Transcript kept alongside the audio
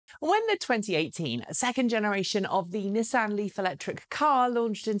When the 2018 second generation of the Nissan LEAF electric car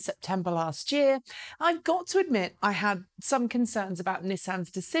launched in September last year, I've got to admit I had some concerns about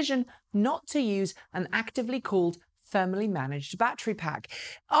Nissan's decision not to use an actively cooled thermally managed battery pack.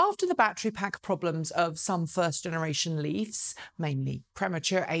 After the battery pack problems of some first-generation LEAFs, mainly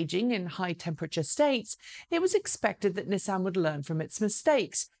premature aging in high-temperature states, it was expected that Nissan would learn from its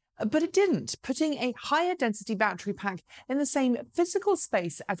mistakes. But it didn't, putting a higher density battery pack in the same physical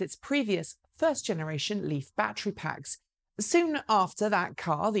space as its previous first-generation LEAF battery packs. Soon after that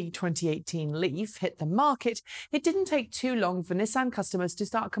car, the 2018 LEAF, hit the market, it didn't take too long for Nissan customers to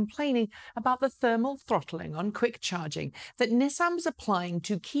start complaining about the thermal throttling on quick charging that Nissan was applying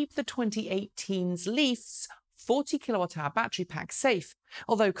to keep the 2018's LEAF's 40 kilowatt-hour battery pack safe.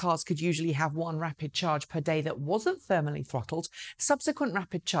 Although cars could usually have one rapid charge per day that wasn't thermally throttled, subsequent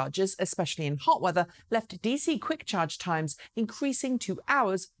rapid charges, especially in hot weather, left DC quick charge times increasing to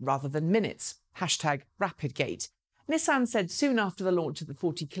hours rather than minutes. #Rapidgate. Nissan said soon after the launch of the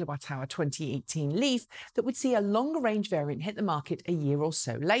 40 kilowatt-hour 2018 LEAF that we'd see a longer range variant hit the market a year or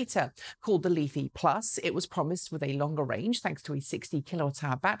so later. Called the LEAF E+, it was promised with a longer range thanks to a 60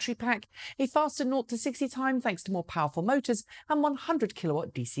 kilowatt-hour battery pack, a faster 0 to 60 time thanks to more powerful motors, and 100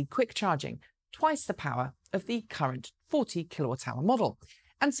 kilowatt DC quick charging, twice the power of the current 40 kilowatt-hour model.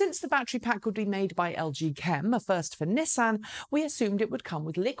 And since the battery pack would be made by LG Chem, a first for Nissan, we assumed it would come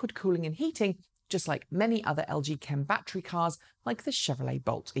with liquid cooling and heating, just like many other LG Chem battery cars like the Chevrolet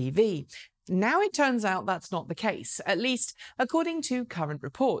Bolt EV. Now it turns out that's not the case, at least according to current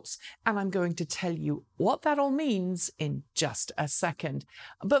reports, and I'm going to tell you what that all means in just a second.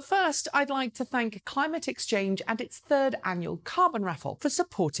 But first, I'd like to thank Climate Exchange and its third annual Carbon Raffle for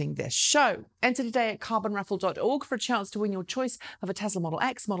supporting this show. Enter today at carbonraffle.org for a chance to win your choice of a Tesla Model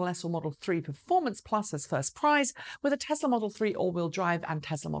X, Model S or Model 3 Performance Plus as first prize, with a Tesla Model 3 all-wheel drive and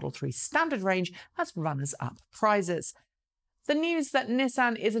Tesla Model 3 standard range as runners-up prizes. The news that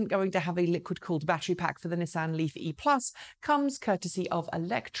Nissan isn't going to have a liquid-cooled battery pack for the Nissan LEAF E+ comes courtesy of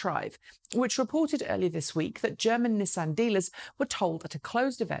Electrive, which reported earlier this week that German Nissan dealers were told at a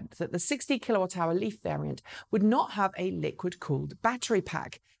closed event that the 60 kilowatt-hour LEAF variant would not have a liquid-cooled battery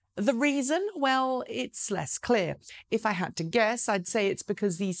pack. The reason? Well, it's less clear. If I had to guess, I'd say it's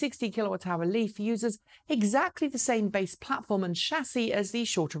because the 60 kilowatt-hour LEAF uses exactly the same base platform and chassis as the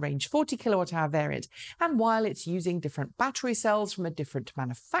shorter-range 40 kilowatt-hour variant, and while it's using different battery cells from a different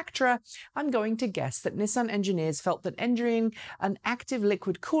manufacturer, I'm going to guess that Nissan engineers felt that engineering an active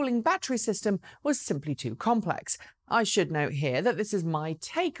liquid cooling battery system was simply too complex. I should note here that this is my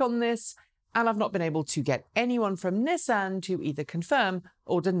take on this, and I've not been able to get anyone from Nissan to either confirm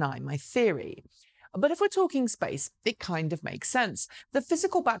or deny my theory. But if we're talking space, it kind of makes sense. The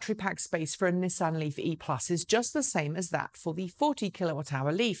physical battery pack space for a Nissan LEAF E+ is just the same as that for the 40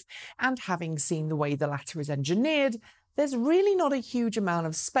 kilowatt-hour LEAF, and having seen the way the latter is engineered, there's really not a huge amount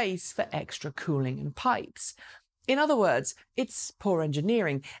of space for extra cooling and pipes. In other words, it's poor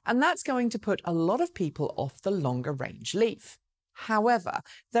engineering, and that's going to put a lot of people off the longer range LEAF. However,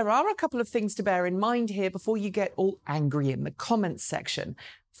 there are a couple of things to bear in mind here before you get all angry in the comments section.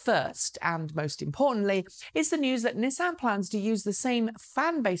 First, and most importantly, is the news that Nissan plans to use the same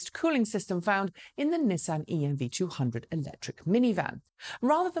fan-based cooling system found in the Nissan ENV200 electric minivan.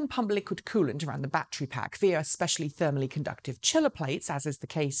 Rather than pump liquid coolant around the battery pack via specially thermally conductive chiller plates, as is the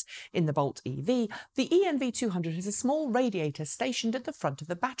case in the Bolt EV, the ENV200 has a small radiator stationed at the front of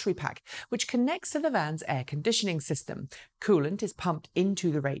the battery pack, which connects to the van's air conditioning system. Coolant is pumped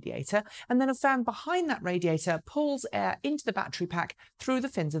into the radiator, and then a fan behind that radiator pulls air into the battery pack through the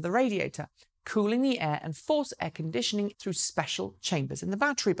fins of the radiator, cooling the air and force air conditioning through special chambers in the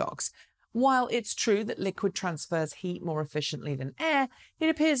battery box. While it's true that liquid transfers heat more efficiently than air, it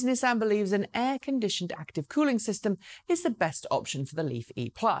appears Nissan believes an air-conditioned active cooling system is the best option for the LEAF E+.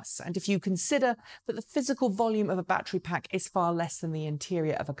 And if you consider that the physical volume of a battery pack is far less than the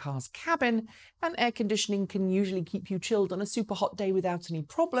interior of a car's cabin, and air conditioning can usually keep you chilled on a super hot day without any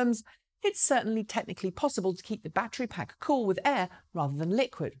problems, it's certainly technically possible to keep the battery pack cool with air rather than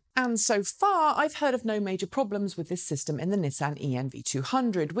liquid. And so far, I've heard of no major problems with this system in the Nissan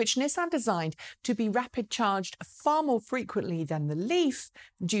ENV200, which Nissan designed to be rapid charged far more frequently than the LEAF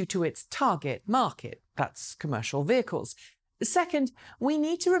due to its target market, that's commercial vehicles. Second, we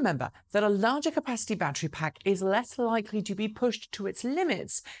need to remember that a larger capacity battery pack is less likely to be pushed to its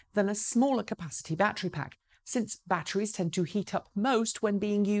limits than a smaller capacity battery pack. Since batteries tend to heat up most when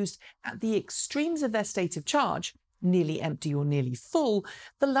being used at the extremes of their state of charge, nearly empty or nearly full,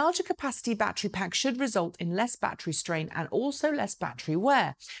 the larger capacity battery pack should result in less battery strain and also less battery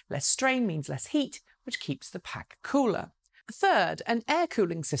wear. Less strain means less heat, which keeps the pack cooler. Third, an air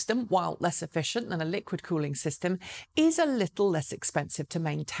cooling system, while less efficient than a liquid cooling system, is a little less expensive to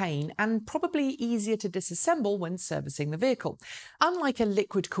maintain and probably easier to disassemble when servicing the vehicle. Unlike a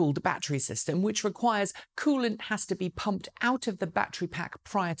liquid-cooled battery system, which requires coolant has to be pumped out of the battery pack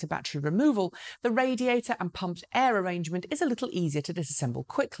prior to battery removal, the radiator and pumped air arrangement is a little easier to disassemble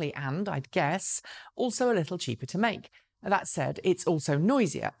quickly and, I'd guess, also a little cheaper to make. That said, it's also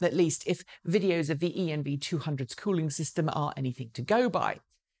noisier, at least if videos of the ENV200's cooling system are anything to go by.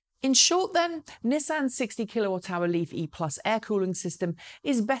 In short then, Nissan's 60 kilowatt-hour LEAF E Plus air cooling system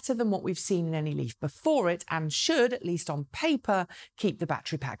is better than what we've seen in any LEAF before it and should, at least on paper, keep the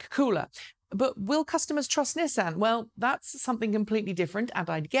battery pack cooler. But will customers trust Nissan? Well, that's something completely different and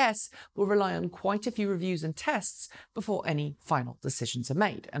I'd guess will rely on quite a few reviews and tests before any final decisions are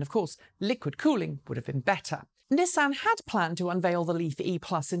made. And of course, liquid cooling would have been better. Nissan had planned to unveil the LEAF E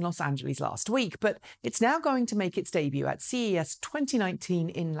Plus in Los Angeles last week, but it's now going to make its debut at CES 2019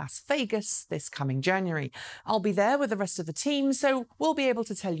 in Las Vegas this coming January. I'll be there with the rest of the team, so we'll be able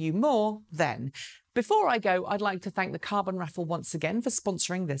to tell you more then. Before I go, I'd like to thank the Carbon Raffle once again for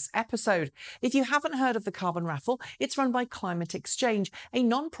sponsoring this episode. If you haven't heard of the Carbon Raffle, it's run by Climate Exchange, a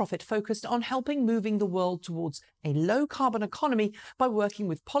non-profit focused on helping moving the world towards a low-carbon economy by working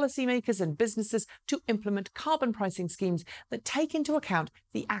with policymakers and businesses to implement carbon pricing schemes that take into account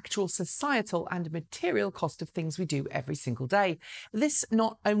the actual societal and material cost of things we do every single day. This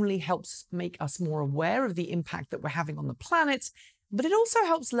not only helps make us more aware of the impact that we're having on the planet, but it also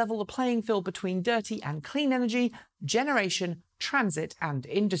helps level the playing field between dirty and clean energy, generation, transit and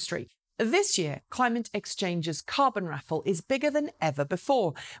industry. This year, Climate Exchange's Carbon Raffle is bigger than ever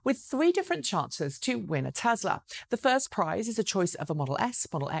before, with 3 different chances to win a Tesla. The first prize is a choice of a Model S,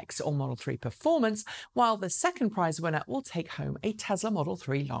 Model X or Model 3 Performance, while the second prize winner will take home a Tesla Model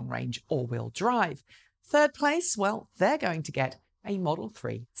 3 Long Range all-wheel drive. Third place, well, they're going to get a Model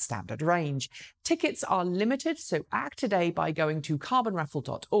 3 Standard Range. Tickets are limited, so act today by going to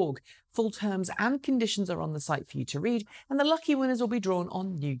carbonraffle.org. Full terms and conditions are on the site for you to read, and the lucky winners will be drawn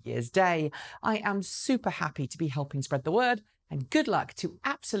on New Year's Day. I am super happy to be helping spread the word, and good luck to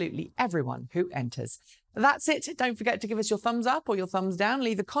absolutely everyone who enters. That's it. Don't forget to give us your thumbs up or your thumbs down,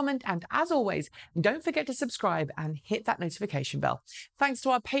 leave a comment, and as always, don't forget to subscribe and hit that notification bell. Thanks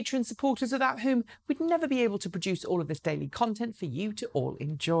to our Patreon supporters, without whom we'd never be able to produce all of this daily content for you to all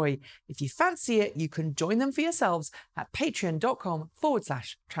enjoy. If you fancy it, you can join them for yourselves at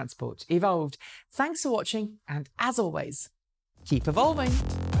patreon.com/transportevolved. Thanks for watching, and as always, keep evolving.